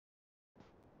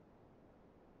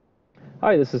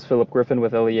Hi, this is Philip Griffin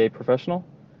with LEA Professional.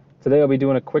 Today I'll be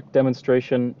doing a quick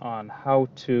demonstration on how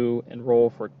to enroll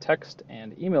for text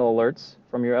and email alerts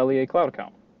from your LEA Cloud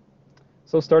account.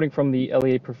 So starting from the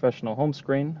LEA Professional home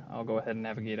screen, I'll go ahead and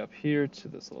navigate up here to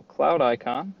this little cloud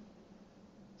icon,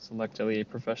 select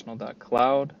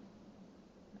leaprofessional.cloud,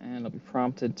 and I'll be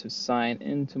prompted to sign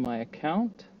into my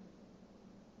account.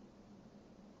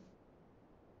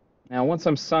 Now once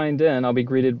I'm signed in, I'll be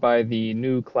greeted by the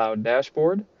new cloud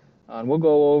dashboard. And we'll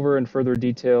go over in further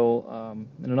detail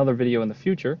in another video in the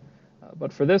future.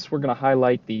 But for this, we're going to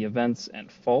highlight the events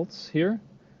and faults here.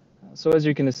 So as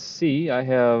you can see, I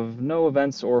have no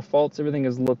events or faults. Everything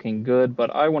is looking good,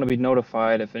 but I want to be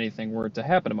notified if anything were to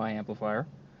happen to my amplifier.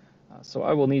 So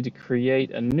I will need to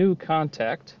create a new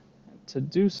contact. To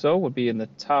do so would be in the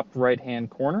top right-hand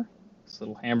corner, this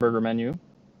little hamburger menu.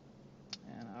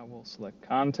 And I will select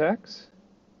Contacts,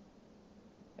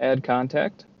 Add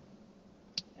Contact.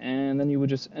 And then you would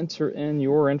just enter in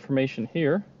your information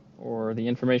here, or the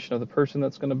information of the person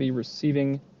that's going to be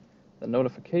receiving the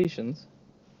notifications.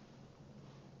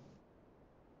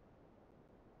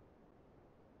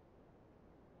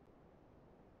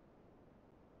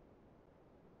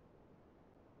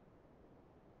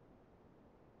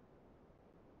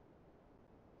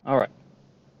 All right.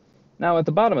 Now at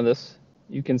the bottom of this,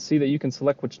 you can see that you can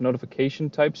select which notification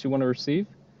types you want to receive.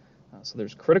 So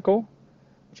there's critical,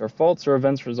 which are faults or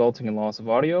events resulting in loss of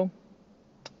audio.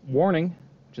 Warning,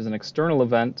 which is an external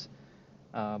event,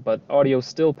 but audio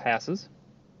still passes.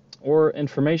 Or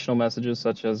informational messages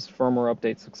such as firmware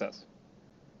update success.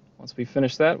 Once we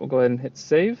finish that, we'll go ahead and hit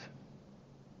save.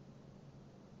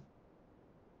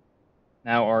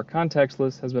 Now our contacts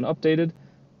list has been updated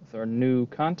with our new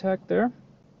contact there.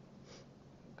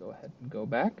 Go ahead and go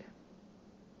back.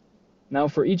 Now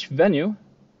for each venue,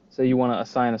 say you want to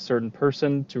assign a certain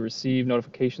person to receive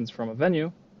notifications from a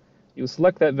venue, you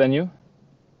select that venue,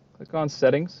 click on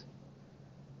Settings,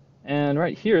 and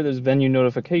right here there's Venue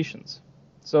Notifications.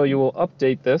 So you will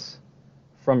update this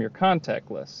from your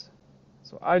contact list.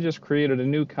 So I just created a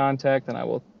new contact and I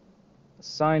will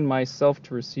assign myself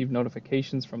to receive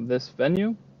notifications from this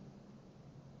venue.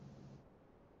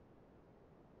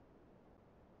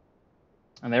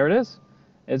 And there it is.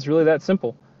 It's really that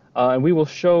simple. And we will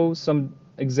show some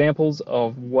examples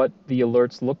of what the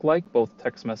alerts look like, both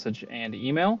text message and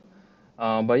email.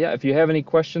 But yeah, if you have any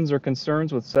questions or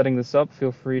concerns with setting this up,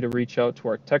 feel free to reach out to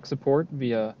our tech support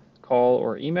via call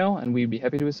or email, and we'd be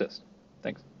happy to assist.